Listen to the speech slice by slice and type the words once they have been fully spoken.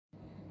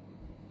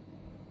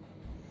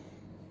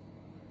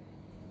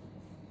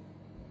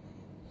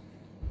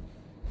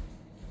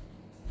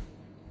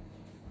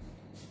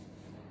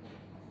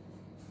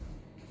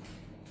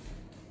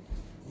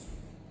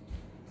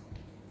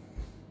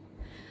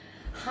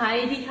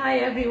Hi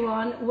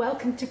everyone,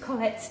 welcome to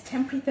Colette's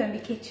Temporary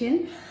Thermi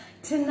Kitchen.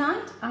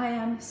 Tonight I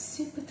am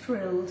super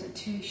thrilled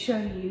to show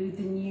you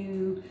the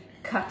new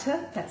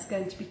cutter that's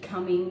going to be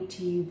coming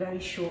to you very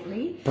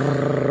shortly.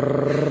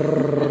 Very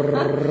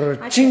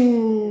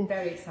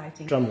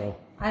exciting. Drum roll.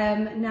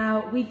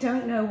 Now we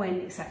don't know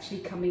when it's actually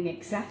coming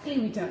exactly,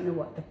 we don't know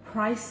what the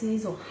price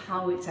is or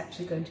how it's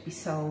actually going to be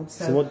sold.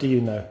 So what do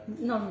you know?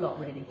 Not a lot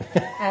really.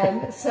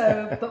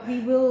 But we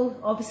will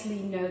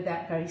obviously know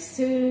that very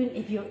soon.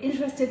 If you're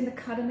interested in the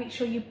cutter, make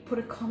sure you put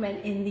a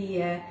comment in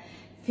the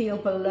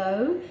field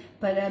below.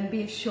 But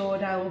be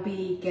assured I will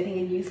be getting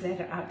a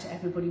newsletter out to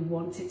everybody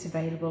once it's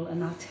available,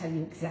 and I'll tell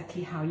you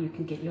exactly how you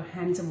can get your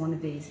hands on one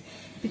of these,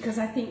 because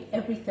I think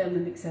every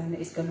Thermomix owner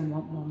is going to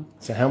want one.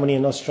 So how many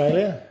in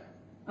Australia?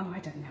 Oh, I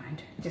don't know,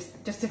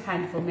 just a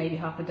handful, maybe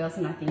half a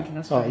dozen, I think, in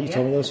Australia. Oh, you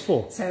told me there was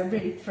 4. So I'm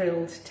really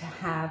thrilled to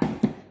have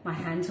my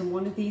hands on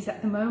one of these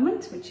at the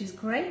moment, which is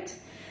great.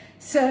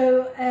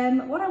 So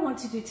what I want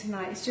to do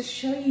tonight is just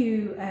show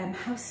you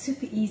how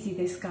super easy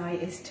this guy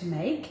is to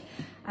make,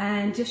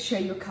 and just show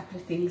you a couple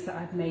of things that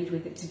I've made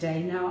with it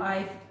today. Now,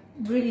 I've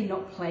really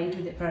not played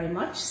with it very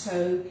much,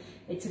 so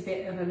it's a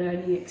bit of a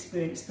learning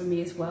experience for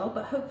me as well,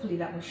 but hopefully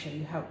that will show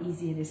you how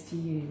easy it is to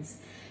use.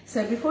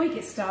 So before we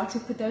get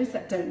started, for those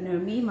that don't know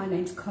me, my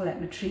name's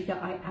Colette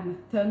Matriga. I am a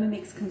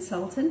Thermomix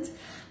consultant.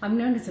 I'm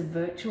known as a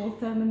virtual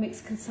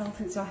Thermomix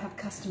consultant, so I have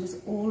customers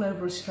all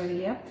over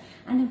Australia.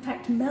 And in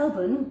fact,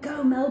 Melbourne,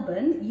 go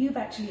Melbourne, you've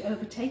actually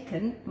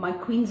overtaken my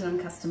Queensland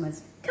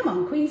customers. Come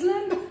on,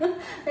 Queensland,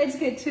 let's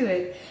get to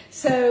it.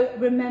 So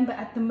remember,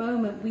 at the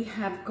moment, we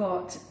have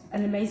got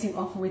an amazing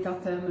offer with our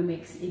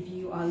Thermomix. If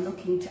you are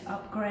looking to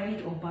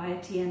upgrade or buy a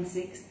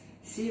TM6,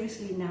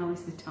 seriously, now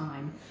is the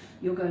time.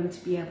 You're going to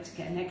be able to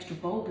get an extra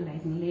bowl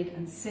laden lid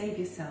and save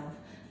yourself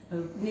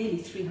nearly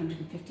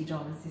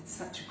 $350. It's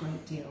such a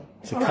great deal.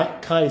 So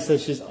Kylie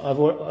says I've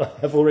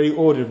already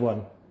ordered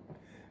one.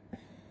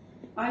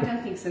 I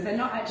don't think so. They're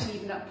not actually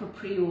even up for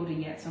pre-order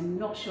yet, so I'm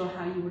not sure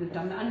how you would have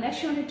done that,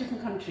 unless you're in a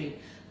different country.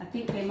 I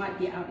think they might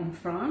be out in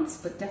France,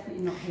 but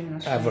definitely not here in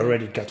Australia. I've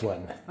already got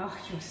one. Oh,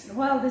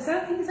 well, I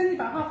think there's only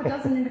about half a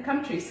dozen in the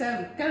country,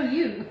 so go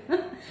you.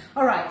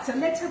 All right, so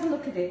let's have a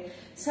look at it.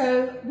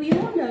 So we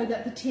all know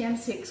that the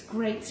TM6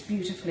 grates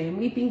beautifully, and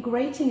we've been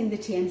grating in the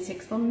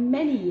TM6 for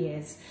many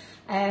years.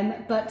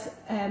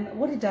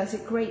 What it does,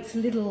 it grates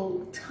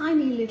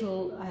tiny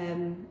little,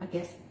 I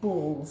guess,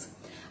 balls.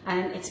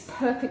 And it's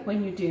perfect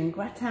when you're doing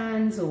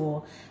gratins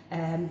or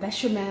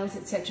bechamels,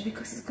 etc.,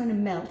 because it's going to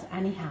melt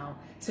anyhow,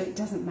 so it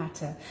doesn't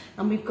matter.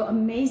 And we've got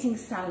amazing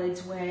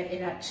salads where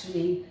it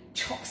actually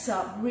chops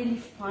up really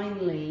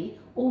finely,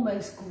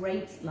 almost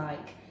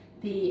grate-like,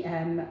 the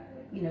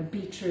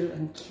beetroot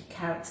and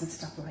carrots and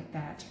stuff like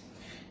that.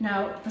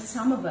 Now, for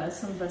some of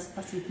us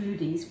fussy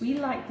foodies, we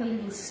like the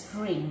little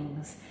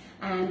strings,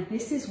 and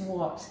this is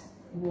what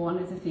one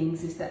of the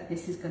things is that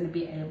this is going to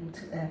be able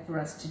to, for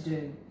us to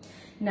do.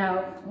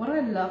 Now, what I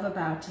love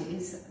about it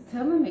is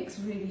Thermomix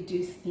really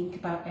do think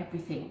about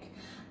everything.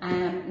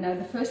 Now,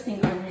 the first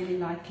thing I really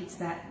like is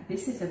that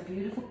this is a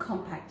beautiful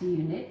compact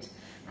unit,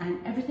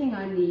 and everything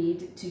I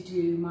need to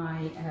do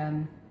my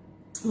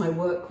my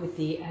work with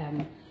the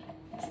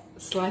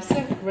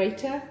slicer,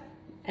 grater,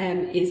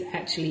 is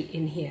actually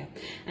in here.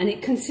 And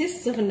it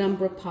consists of a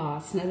number of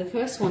parts. Now, the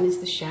first one is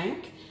the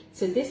shank.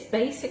 So this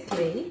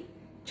basically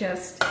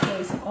just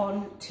goes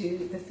on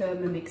to the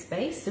Thermomix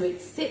base, so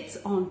it sits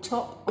on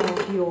top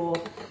of your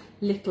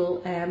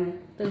little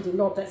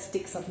knob that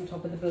sticks up on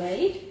top of the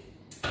blade.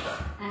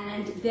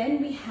 And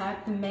then we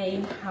have the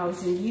main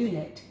housing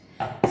unit.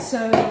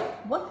 So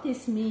what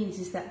this means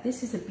is that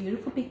this is a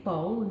beautiful big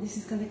bowl, and this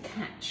is going to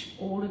catch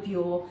all of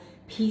your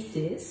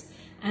pieces,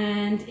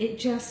 and it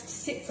just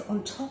sits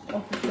on top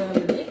of the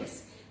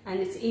Thermomix, and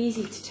it's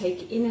easy to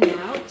take in and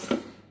out.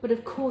 But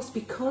of course,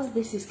 because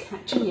this is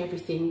catching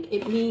everything,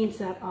 it means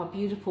that our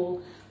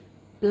beautiful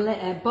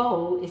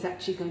bowl is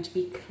actually going to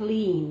be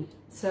clean.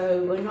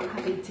 So we're not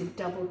having to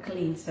double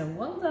clean. So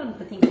well done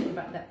for thinking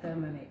about that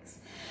Thermomix.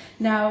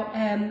 Now,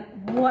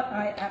 what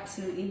I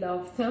absolutely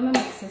love,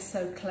 Thermomix is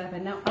so clever.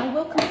 Now, I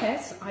will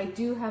confess, I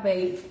do have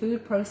a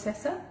food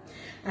processor,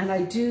 and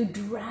I do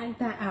drag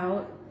that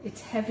out.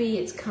 It's heavy,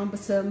 it's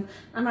cumbersome,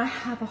 and I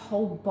have a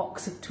whole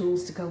box of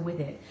tools to go with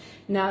it.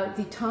 Now,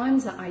 the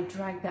times that I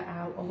drag that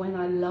out are when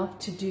I love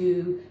to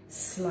do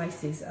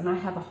slices, and I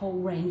have a whole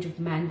range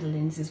of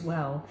mandolins as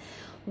well.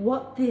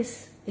 What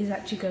this is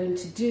actually going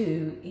to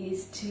do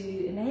is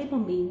to enable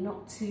me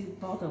not to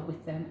bother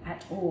with them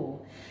at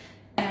all.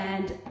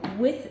 And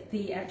with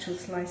the actual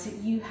slicer,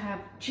 you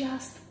have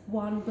just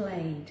one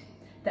blade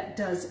that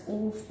does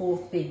all 4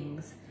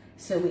 things.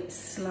 So it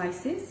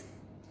slices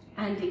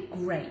and it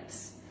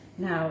grates.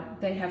 Now,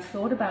 they have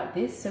thought about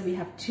this, so we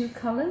have 2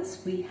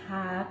 colors. We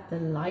have the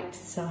light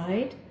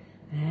side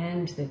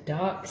and the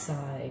dark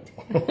side.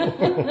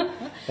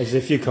 There's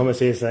a few comments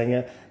here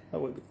saying,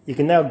 you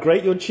can now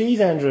grate your cheese,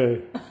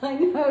 Andrew. I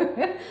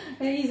know,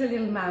 he's a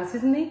little mouse,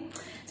 isn't he?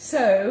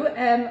 So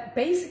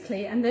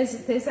basically, and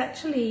there's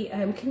actually,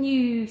 can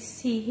you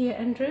see here,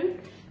 Andrew?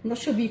 I'm not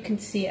sure if you can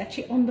see,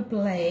 actually on the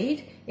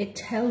blade, it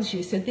tells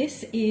you. So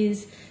this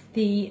is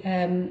the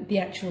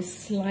actual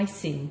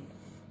slicing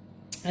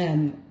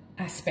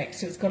aspect.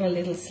 So it's got a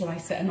little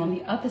slicer, and on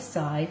the other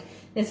side,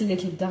 there's a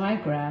little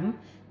diagram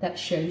that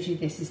shows you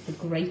this is the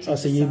grating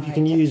so you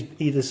can use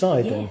either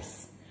side then?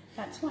 Yes,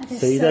 that's why they're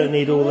so you don't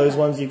need all those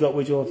ones you got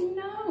with your...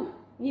 No,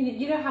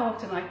 you know how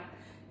often I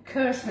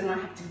curse when I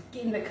have to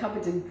get in the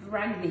cupboard and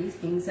drag these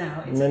things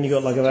out. And then you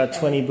got like about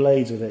 20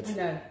 blades with it.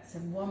 No, so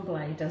one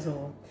blade does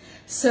all.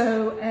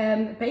 So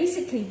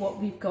basically what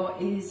we've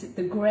got is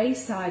the grey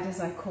side, as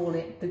I call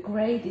it. The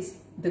grey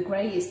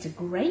is to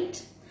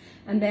grate,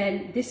 and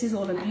then this is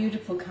all a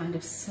beautiful kind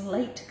of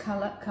slate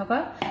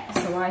cover.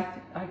 So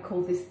I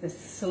call this the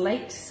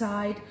slate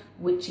side,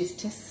 which is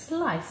to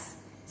slice.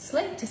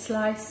 Slate to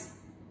slice,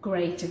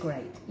 grey to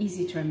grate.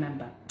 Easy to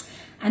remember.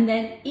 And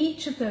then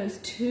each of those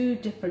two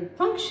different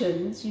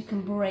functions you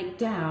can break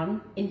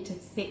down into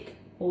thick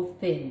or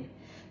thin.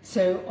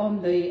 So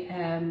on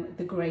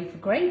the grey for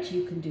grate,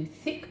 you can do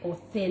thick or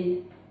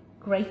thin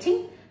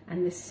grating,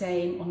 and the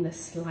same on the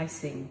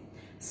slicing.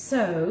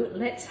 So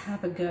let's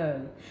have a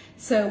go.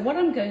 So what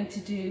I'm going to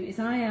do is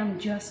I am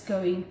just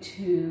going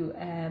to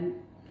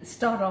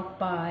start off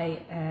by,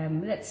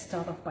 let's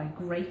start off by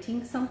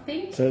grating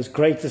something. So it's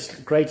grate to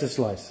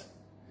slice.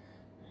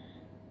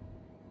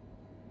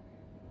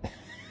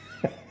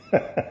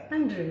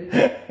 Andrew,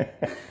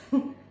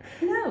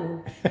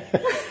 no.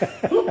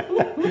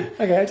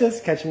 Okay, I'm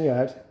just catching you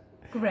out.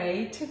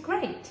 Grey to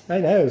grate. I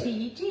know.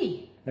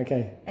 G.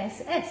 Okay.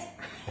 SS.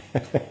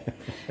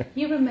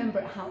 You remember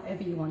it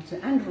however you want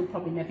to. Andrew will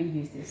probably never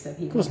use this, so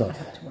he won't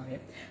have to worry.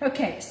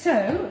 Okay,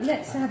 so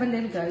let's have a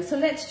little go. So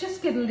let's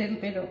just get a little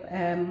bit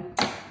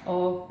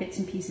of bits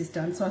and pieces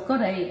done. So I've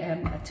got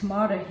a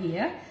tomato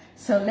here.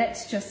 So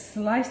let's just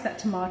slice that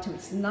tomato.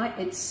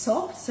 It's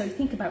soft, so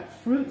think about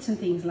fruits and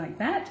things like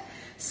that.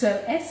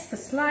 So S for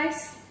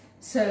slice.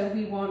 So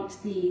we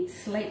want the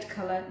slate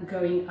colour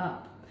going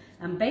up.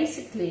 And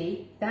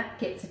basically that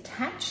gets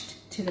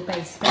attached to the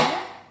base there.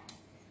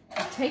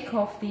 I take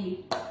off the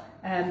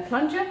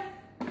plunger,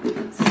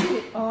 stick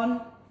it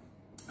on,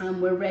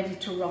 and we're ready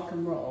to rock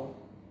and roll.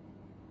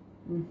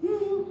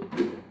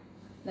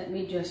 Let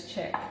me just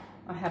check.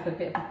 I have a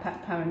bit of a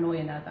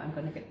paranoia now that I'm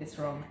going to get this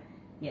wrong.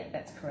 Yeah,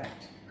 that's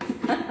correct.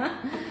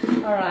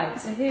 All right,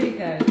 so here we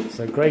go.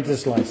 So grate to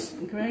slice.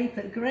 Grate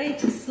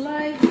to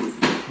slice.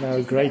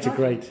 No, grate to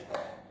grate.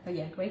 Oh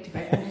yeah, grate to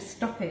grate. And just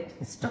stop it.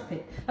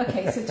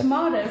 Okay, so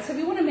tomatoes. So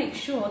we want to make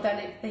sure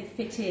that they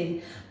fit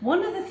in.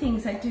 One of the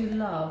things I do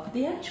love,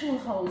 the actual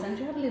holes. And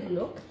you have a little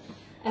look.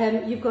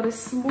 You've got a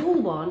small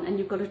one and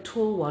you've got a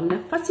tall one.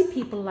 Now, fussy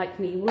people like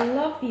me will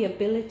love the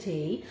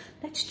ability.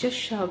 Let's just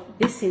shove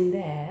this in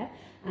there,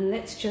 and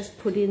let's just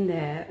put in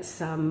there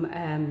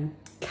some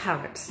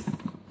carrots.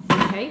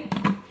 Okay.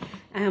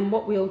 And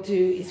what we'll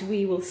do is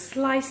we will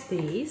slice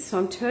these. So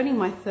I'm turning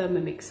my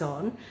Thermomix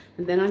on,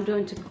 and then I'm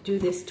going to do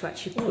this to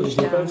actually push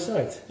down. Both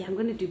sides? Yeah, I'm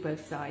going to do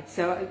both sides.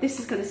 So this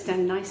is going to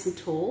stand nice and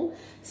tall,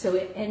 so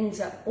it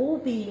ends up all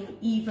being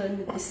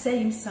even, the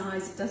same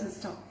size. It doesn't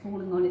start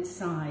falling on its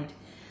side,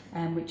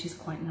 which is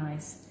quite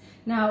nice.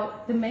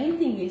 Now, the main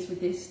thing is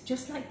with this,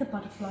 just like the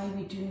butterfly,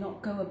 we do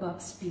not go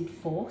above speed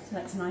 4, so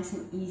that's nice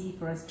and easy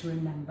for us to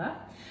remember.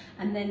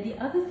 And then the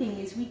other thing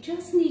is we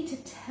just need to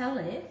tell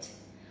it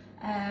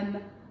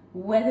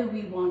whether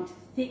we want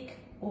thick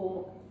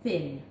or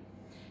thin.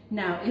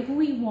 Now, if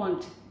we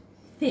want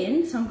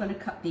thin, so I'm going to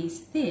cut these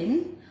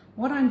thin,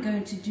 what I'm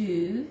going to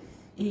do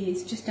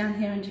is just down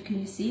here, and can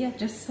you see I've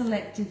just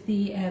selected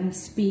the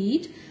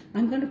speed.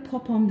 I'm going to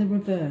pop on the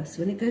reverse.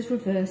 When it goes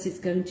reverse, it's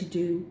going to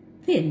do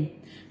thin.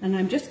 And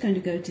I'm just going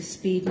to go to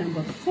speed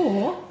number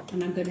 4,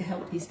 and I'm going to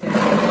help these go.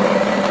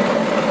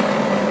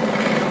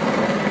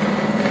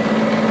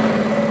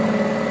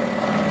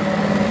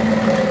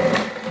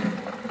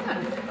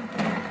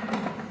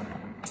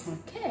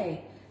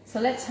 Okay, so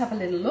let's have a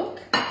little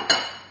look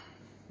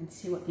and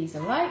see what these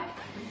are like.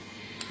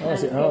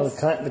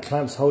 The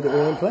clamps hold it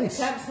all in place.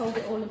 The clamps hold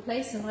it all in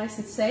place and nice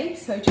and safe.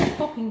 So just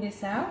popping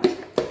this out,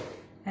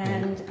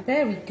 and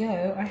there we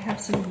go. I have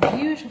some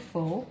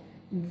beautiful,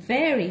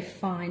 very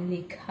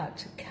finely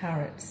cut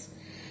carrots.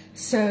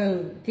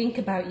 So think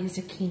about your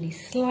zucchini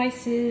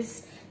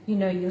slices, you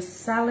know, your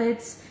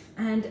salads,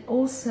 and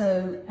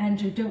also,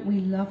 Andrew, don't we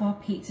love our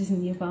pizzas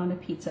in the Havana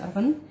pizza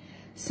oven?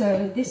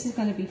 So this is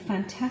going to be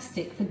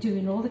fantastic for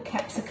doing all the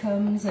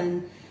capsicums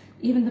and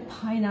even the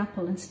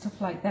pineapple and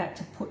stuff like that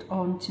to put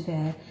onto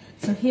there.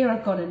 So here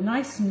I've got a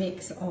nice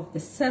mix of the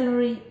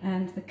celery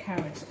and the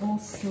carrots all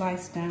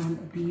sliced down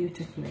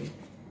beautifully.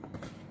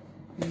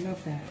 I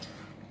love that.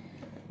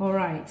 All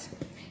right,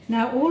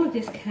 now all of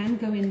this can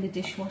go in the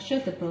dishwasher.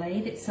 The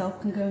blade itself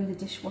can go in the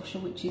dishwasher,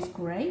 which is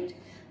great,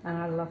 and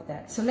I love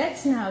that. So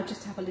let's now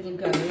just have a little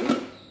go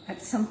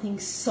at something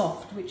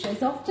soft, which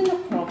is often a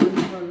problem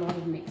for a lot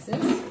of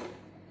mixers.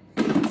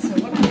 So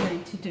what I'm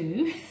going to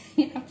do,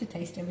 you have to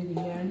taste everything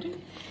here, Andrew.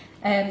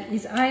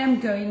 Is I am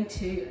going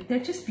to, they're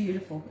just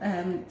beautiful,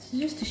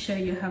 just to show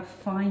you how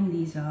fine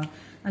these are.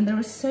 And there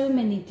are so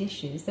many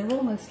dishes, they're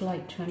almost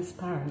like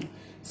transparent,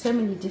 so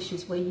many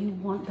dishes where you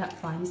want that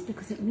fineness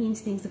because it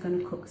means things are going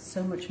to cook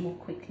so much more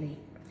quickly.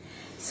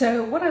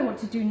 So what I want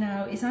to do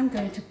now is I'm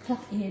going to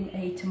pop in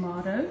a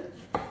tomato,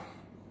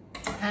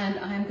 and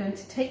I'm going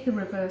to take the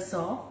reverse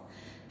off,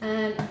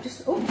 and I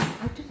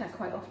do that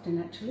quite often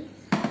actually.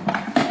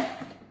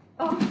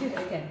 Oh, I did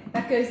it again.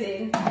 That goes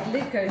in, the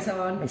lid goes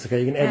on. That's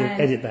okay, you can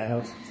edit that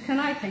out. Can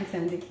I? Thanks,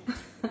 Andy.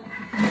 So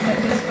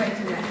just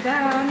grating that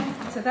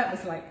down. So that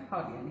was like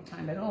hardly any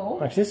time at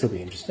all. Actually, this will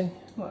be interesting.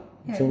 What?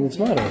 Yeah. So the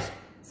tomatoes.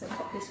 So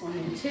pop this one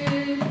in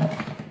too.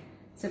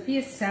 So for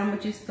your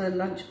sandwiches, for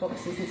lunch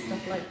boxes and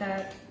stuff like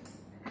that.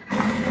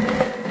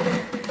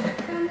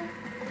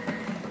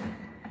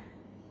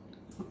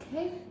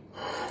 Okay.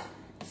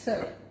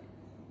 So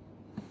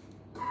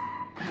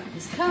out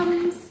this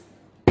comes.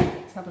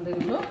 Let's have a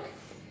little look.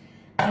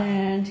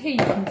 And here you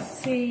can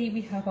see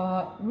we have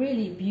our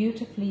really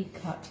beautifully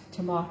cut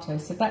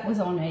tomatoes. So that was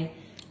on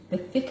the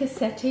thicker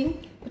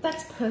setting, but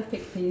that's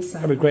perfect for your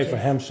sandwich. That'd be great for a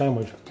ham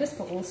sandwich. Just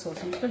for all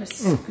sorts. I'm just going to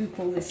scoop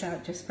all this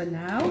out just for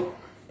now.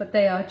 But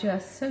they are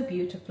just so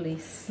beautifully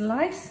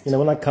sliced. You know,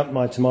 when I cut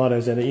my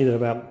tomatoes, they're either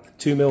about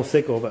 2 mil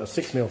thick or about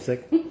 6 mil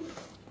thick.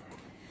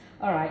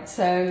 All right,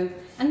 so,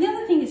 and the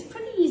other thing is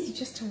pretty easy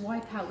just to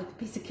wipe out with a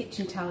piece of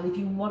kitchen towel if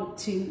you want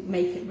to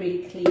make it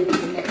really clean for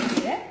the next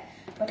year.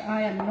 But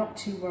I am not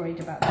too worried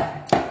about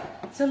that.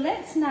 So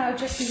let's now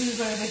just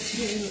move over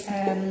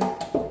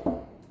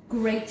to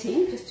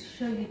grating, just to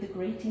show you the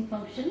grating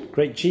function.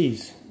 Grate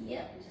cheese.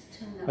 Yeah, just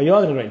turn that. Oh, you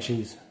are going to grate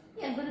cheese?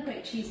 Yeah, I'm going to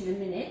grate cheese in a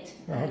minute.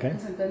 Oh, okay.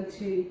 Because I'm going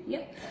to,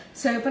 yep.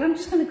 So, but I'm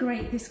just going to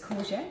grate this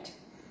courgette.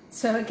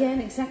 So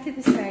again, exactly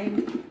the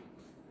same,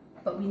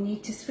 but we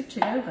need to switch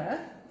it over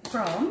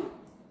from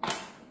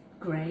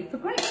grey for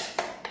grate.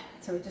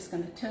 So we're just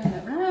going to turn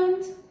that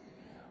around.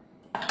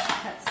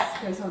 That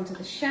goes onto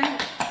the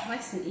shank,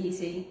 nice and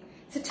easy.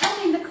 So tell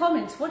me in the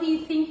comments, what are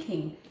you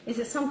thinking? Is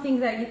it something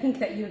that you think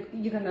that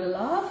you're going to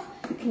love?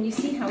 Can you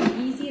see how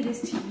easy it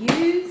is to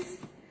use?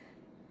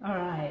 All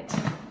right.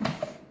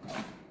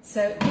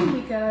 So in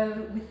we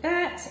go with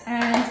that,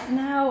 and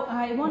now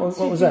I want to...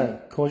 What was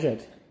that?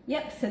 Courgette?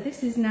 Yep, so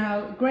this is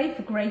now great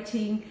for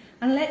grating,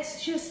 and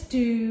let's just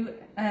do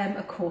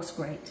a coarse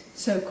grate.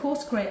 So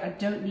coarse grate, I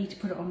don't need to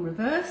put it on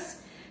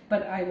reverse,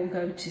 but I will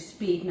go to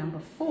speed number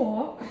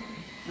 4,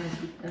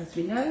 as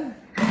we know.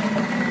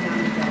 Down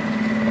we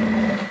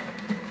go.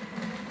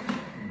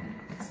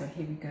 So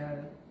here we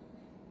go.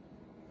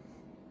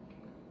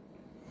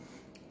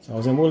 So I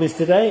was in Woolies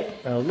today,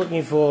 I was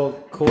looking for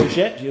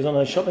courgette, she was on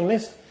her shopping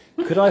list.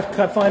 Could I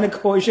find a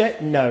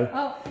courgette? No.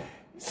 Oh.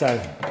 So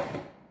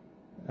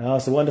I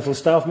asked a wonderful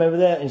staff member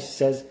there, and she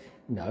says,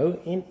 no,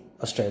 in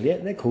Australia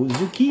they're called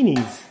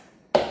zucchinis.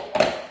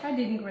 I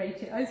didn't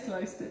grate it, I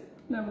sliced it.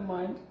 Never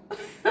mind.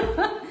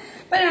 But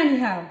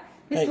anyhow,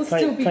 this will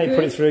still be good. Can you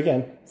put it through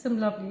again? Some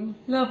lovely,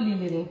 lovely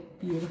little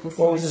beautiful slices.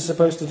 What was it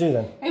supposed to do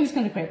then? It was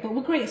going to grate, but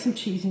we'll grate some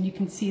cheese and you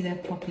can see there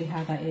properly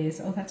how that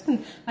is. Oh, that's going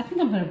to, I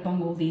think I'm going to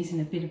bung all these in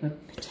a bit of a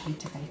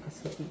potato bake or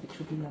something, which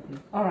will be lovely.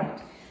 All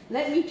right,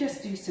 let me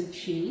just do some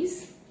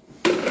cheese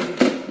really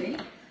quickly.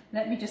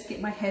 Let me just get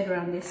my head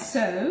around this.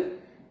 So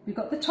we've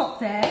got the top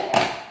there.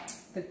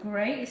 The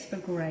grate is for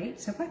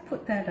grate. So if I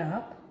put that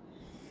up,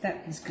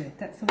 that is good.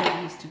 That's the way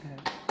it needs to go.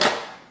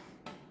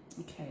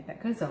 Okay,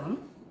 that goes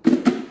on.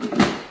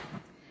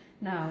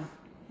 Now,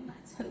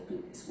 let's hope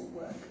this will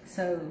work.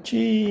 So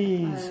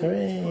cheese,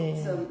 hooray!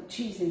 Put some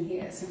cheese in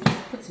here. So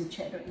just put some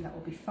cheddar and that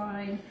will be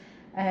fine.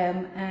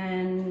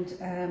 And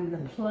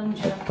the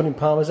plunger. Putting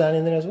parmesan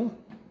in there as well?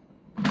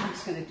 I'm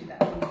just going to do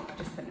that one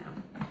just for now.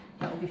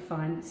 That will be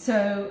fine.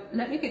 So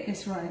let me get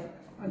this right.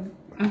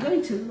 I'm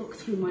going to look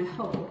through my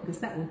hole because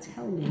that will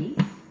tell me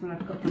when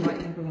I've got the right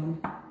level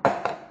on.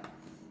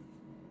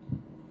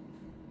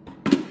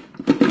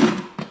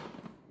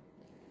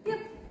 Yep.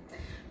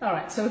 All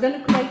right, so we're going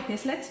to grate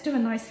this. Let's do a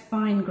nice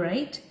fine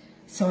grate.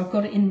 So I've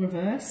got it in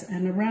reverse,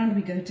 and around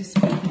we go to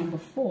speed number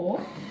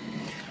 4.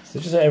 So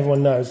just so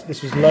everyone knows,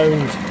 this was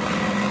loaned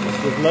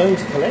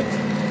to collect.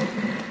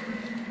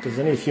 There's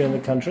only a few in the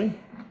country,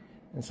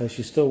 and so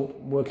she's still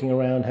working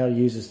around how to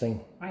use this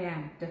thing. I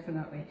am,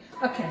 definitely.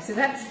 Okay, so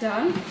that's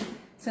done.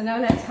 So now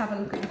let's have a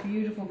look at the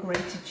beautiful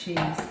grated cheese.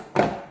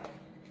 I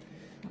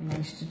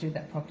managed to do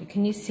that properly.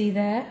 Can you see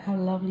there how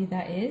lovely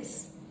that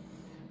is?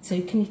 So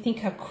can you think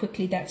how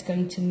quickly that's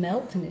going to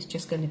melt, and it's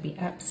just going to be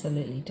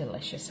absolutely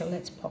delicious. So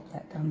let's pop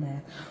that down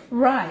there.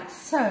 Right,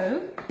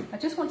 so I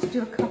just want to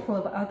do a couple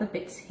of other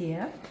bits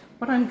here.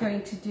 What I'm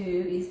going to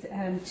do is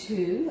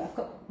I've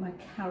got my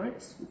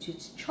carrots, which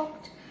is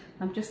chopped.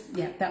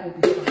 That will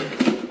be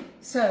fine.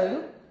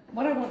 So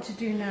what I want to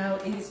do now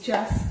is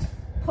just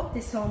pop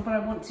this on, but I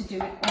want to do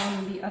it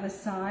on the other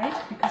side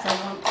because I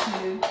want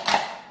to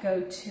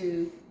go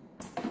to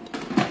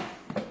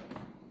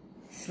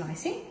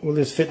slicing. Will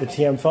this fit the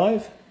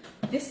TM5?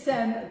 This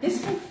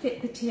will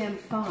fit the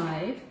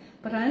TM5,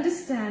 but I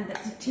understand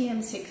that the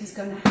TM6 is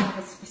going to have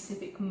a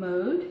specific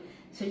mode,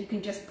 so you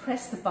can just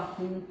press the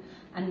button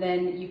and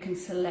then you can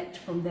select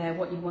from there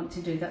what you want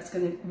to do. That's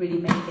going to really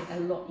make it a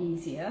lot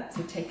easier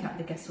to take out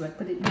the guesswork,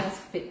 but it does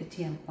fit the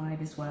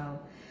TM5 as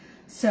well.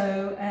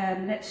 So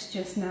let's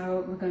just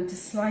now, we're going to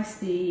slice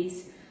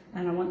these,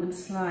 and I want them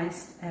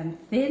sliced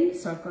thin,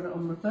 so I've got it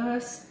on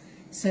reverse.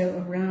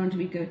 So around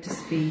we go to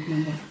speed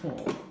number 4.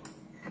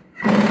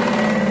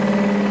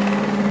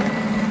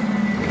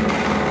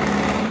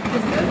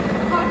 There's no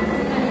hard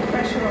any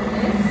pressure on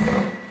this.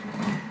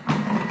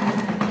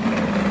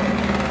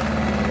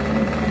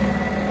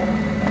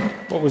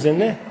 What was in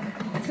there?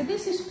 So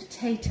this is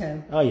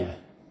potato. Oh yeah.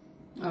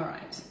 All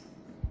right.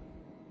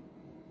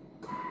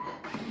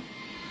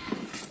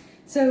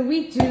 So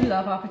we do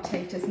love our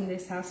potatoes in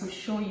this house, I'm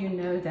sure you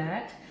know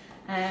that.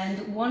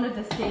 And one of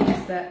the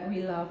things that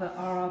we love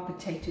are our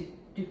potato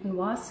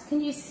dauphinoise.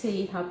 Can you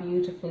see how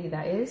beautifully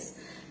that is?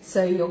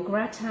 So your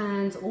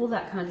gratins, all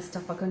that kind of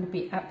stuff are going to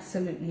be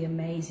absolutely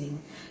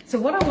amazing. So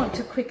what I want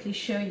to quickly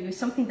show you is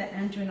something that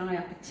Andrew and I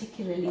are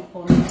particularly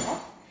fond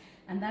of,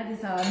 and that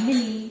is our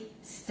mini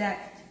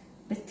stacked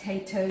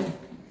potato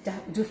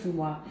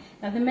dauphinoise.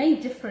 Now the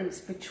main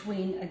difference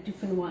between a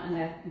dauphinoise and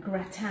a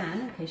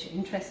gratin, in case you're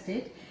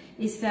interested,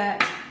 is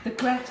that the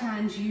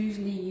gratins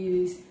usually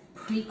use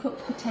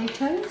pre-cooked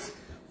potatoes,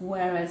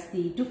 whereas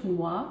the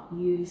dauphinoise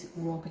use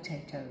raw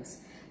potatoes.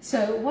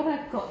 So what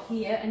I've got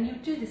here, and you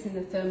do this in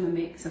the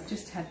Thermomix, I've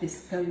just had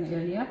this going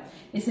earlier,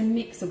 is a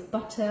mix of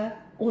butter,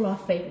 all our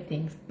favourite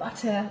things,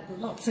 butter,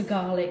 lots of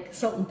garlic,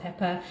 salt and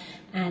pepper,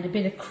 and a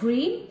bit of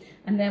cream.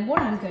 And then what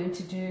I'm going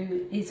to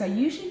do is, I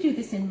usually do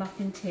this in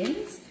muffin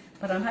tins,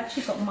 but I've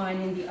actually got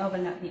mine in the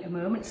oven at the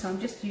moment, so I'm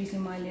just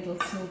using my little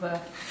silver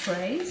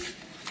trays.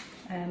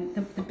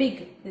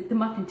 The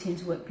muffin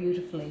tins work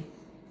beautifully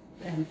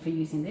for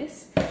using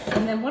this.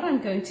 And then what I'm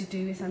going to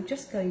do is I'm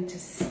just going to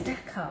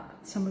stack up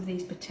some of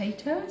these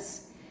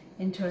potatoes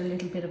into a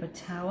little bit of a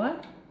tower.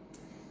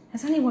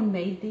 Has anyone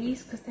made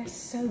these? Because they're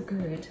so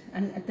good,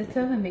 and the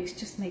Thermomix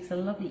just makes a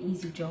lovely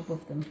easy job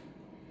of them.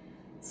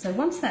 So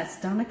once that's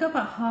done, I go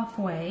about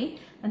halfway,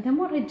 and then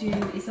what I do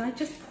is I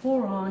just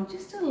pour on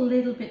just a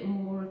little bit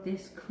more of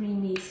this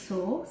creamy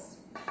sauce.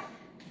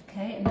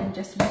 Okay, and then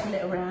just wiggle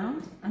it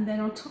around, and then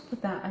on top of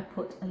that I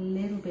put a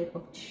little bit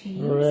of cheese.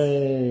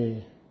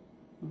 Hooray!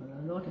 Well,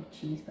 a lot of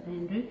cheese for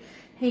Andrew.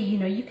 Hey, you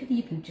know, you could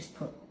even just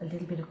put a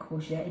little bit of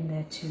courgette in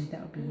there too.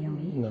 That would be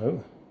yummy.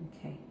 No.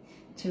 Okay,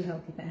 too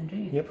healthy for Andrew.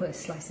 You Yep. could put a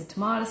slice of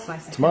tomato,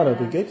 slice of Tomato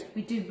ham. would be good.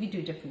 We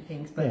do different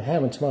things, but Yeah,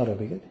 ham and tomato would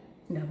be good.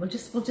 no, we'll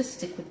just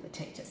stick with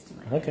potatoes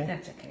tonight. Okay.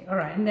 That's okay. All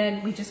right, and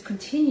then we just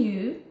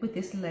continue with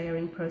this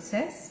layering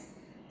process,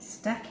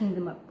 stacking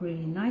them up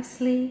really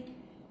nicely.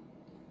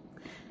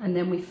 And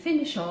then we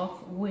finish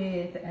off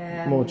with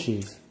More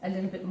cheese. a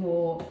little bit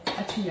more.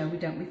 Actually, no, we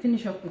don't. We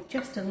finish off with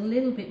just a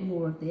little bit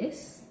more of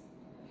this.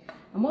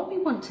 And what we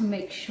want to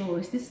make sure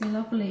is this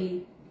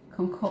lovely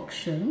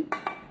concoction.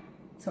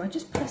 So I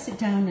just press it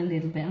down a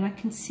little bit, and I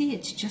can see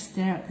it's just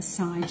there at the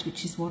sides,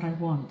 which is what I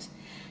want.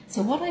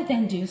 So what I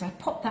then do is I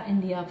pop that in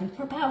the oven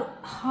for about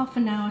half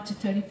an hour to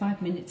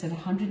 35 minutes at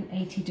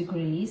 180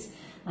 degrees,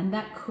 and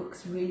that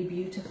cooks really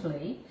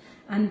beautifully.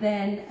 And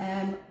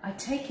then I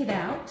take it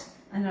out,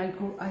 and I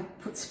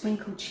put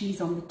sprinkled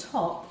cheese on the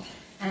top,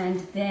 and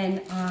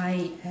then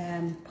I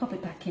pop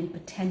it back in for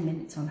 10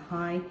 minutes on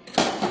high,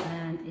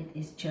 and it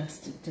is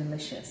just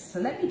delicious.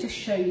 So let me just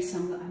show you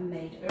some that I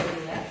made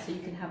earlier so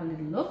you can have a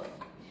little look.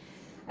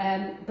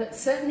 But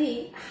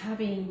certainly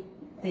having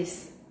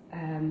this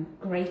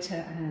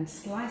grater and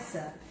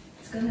slicer,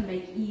 it's going to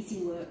make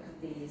easy work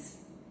of these.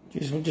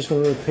 Just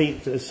want to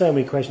repeat, there's so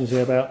many questions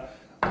here about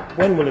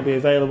when will it be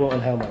available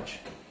and how much?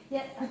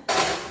 Yeah, I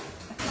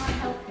can't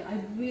help it. I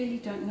really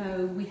don't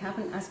know. We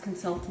haven't, as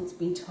consultants,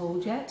 been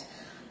told yet.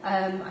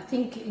 I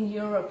think in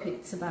Europe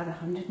it's about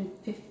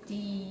 150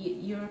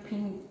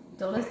 European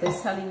dollars. They're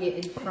selling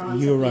it in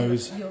France.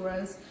 Euros.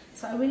 Euros.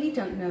 So I really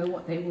don't know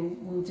what they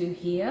will do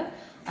here.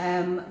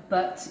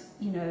 But,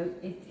 you know,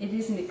 it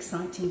is an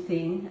exciting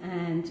thing.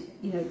 And,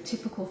 you know,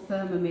 typical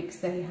Thermomix,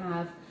 they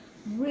have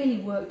really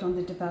worked on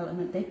the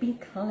development. They've been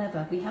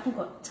clever. We haven't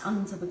got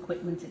tons of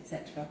equipment,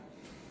 etc.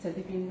 So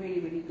they've been really,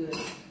 really good.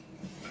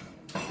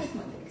 There's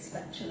my big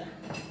spatula.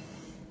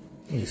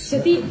 So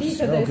these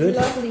are those good,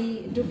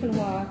 lovely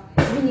dauphinoise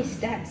mini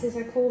stacks, as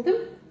I call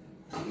them.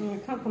 And I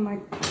can't find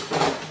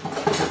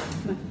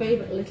my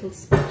favourite little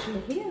spatula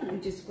here. Let me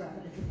just grab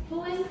a little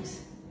plate.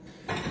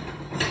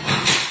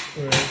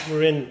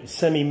 We're in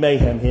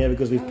semi-mayhem here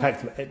because we've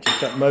packed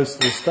just up most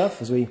of the stuff.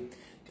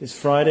 This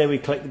Friday we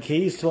collect the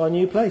keys to our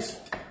new place.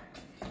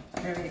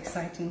 Very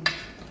exciting,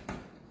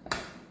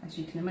 as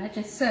you can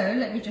imagine. So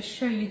let me just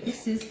show you.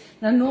 This is,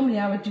 now normally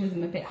I would do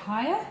them a bit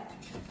higher,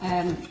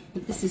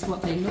 but this is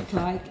what they look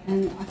like,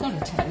 and I've got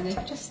to tell you,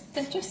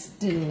 they're just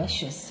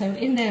delicious. So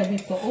in there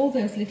we've got all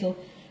those little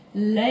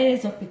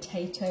layers of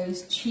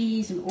potatoes,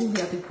 cheese, and all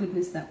the other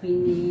goodness that we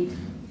need.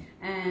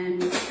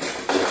 And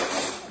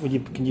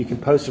can you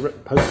post a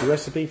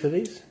recipe for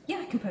these? Yeah,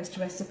 I can post a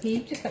recipe.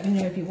 Just let me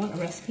know if you want a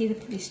recipe. They're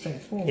pretty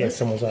straightforward. Yeah,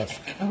 someone's asked.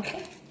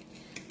 Okay.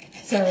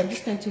 So I'm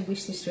just going to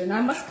whisk this through. And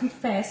I must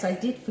confess, I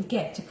did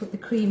forget to put the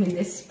cream in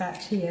this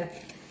batch here.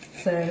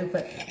 So,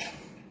 but,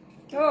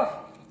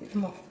 oh, it's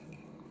come off.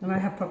 And I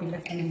have probably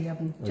left them in the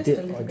oven. I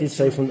did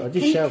shout from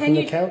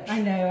the couch.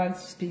 I know, I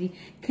was just busy.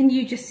 Can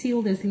you just see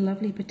all those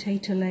lovely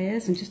potato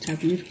layers and just how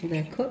beautiful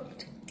they're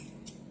cooked?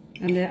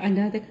 And I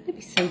know they're going to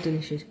be so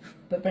delicious,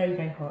 but very,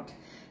 very hot.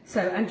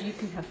 So, Andrew, you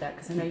can have that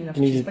because I know you love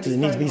cheese. Does it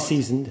need to be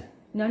seasoned?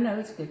 No, no,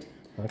 it's good.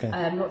 Okay.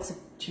 Lots of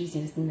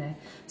cheesiness in there.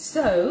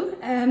 So,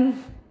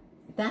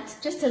 that's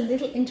just a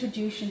little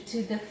introduction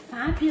to the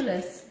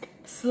fabulous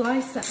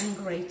slicer and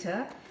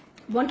grater.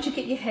 Once you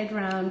get your head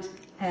around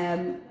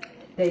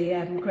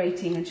the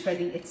grating and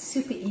shredding, it's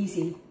super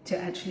easy to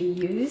actually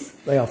use.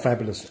 They are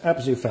fabulous,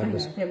 absolutely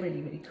fabulous. I know, they're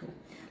really, really cool.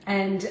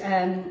 And,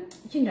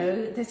 you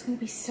know, there's going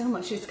to be so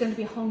much, it's going to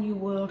be a whole new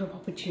world of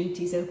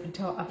opportunities open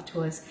up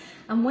to us.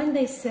 And when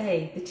they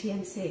say the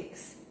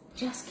TM6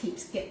 just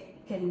keeps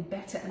getting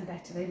better and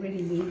better, they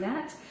really mean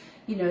that.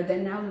 You know, they're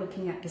now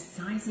looking at the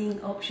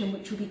sizing option,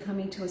 which will be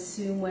coming to us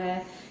soon,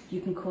 where you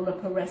can call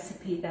up a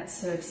recipe that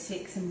serves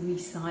 6 and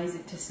resize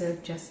it to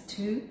serve just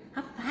 2.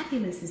 How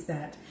fabulous is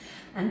that?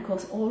 And of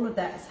course, all of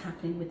that is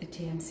happening with the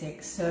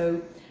TM6.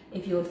 So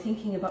if you're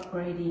thinking of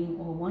upgrading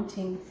or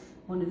wanting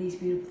one of these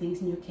beautiful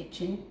things in your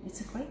kitchen, it's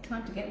a great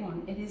time to get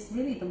one. It is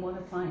really the one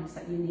appliance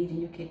that you need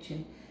in your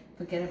kitchen.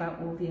 Forget about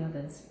all the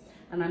others.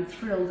 And I'm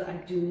thrilled that I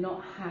do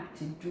not have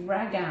to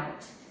drag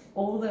out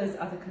all those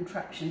other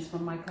contraptions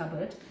from my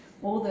cupboard,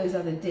 all those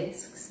other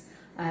discs.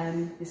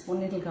 This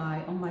one little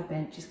guy on my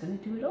bench is going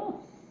to do it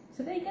all.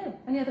 So there you go.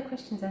 Any other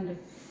questions, Andrew?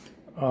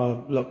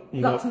 Look,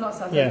 lots and lots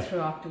I'll go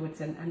through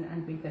afterwards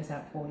and read those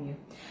out for you.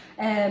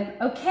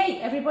 Okay,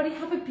 everybody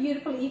have a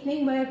beautiful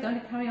evening. We're going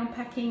to carry on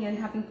packing and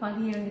having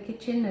fun here in the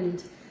kitchen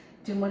and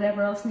doing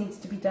whatever else needs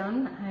to be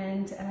done.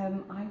 And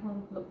I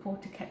will look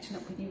forward to catching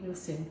up with you real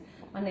soon.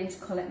 My name's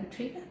Colette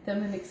Matriga,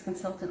 Thermomix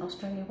consultant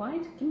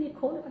Australia-wide. Give me a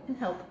call if I can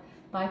help.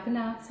 Bye for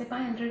now. Say bye,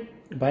 Andrew.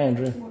 Bye,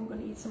 Andrew. Oh, I'm going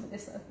to eat some of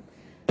this.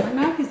 My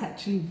mouth is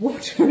actually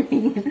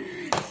watering.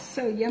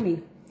 So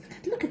yummy.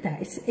 Look at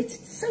that.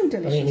 It's so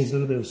delicious. I think it needs a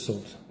little bit of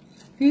salt.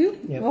 Do you?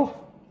 Yep. Oh,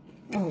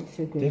 it's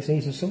so good. Do you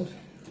think it needs some salt?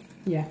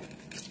 Yeah.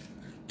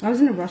 I was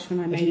in a rush when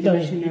I made them.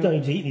 You don't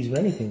need to eat these with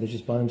anything. They're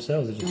just by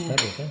themselves. They're just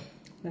fabulous, huh?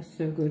 That's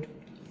so good.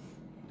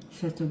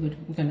 So good.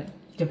 I'm going to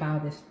devour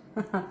this.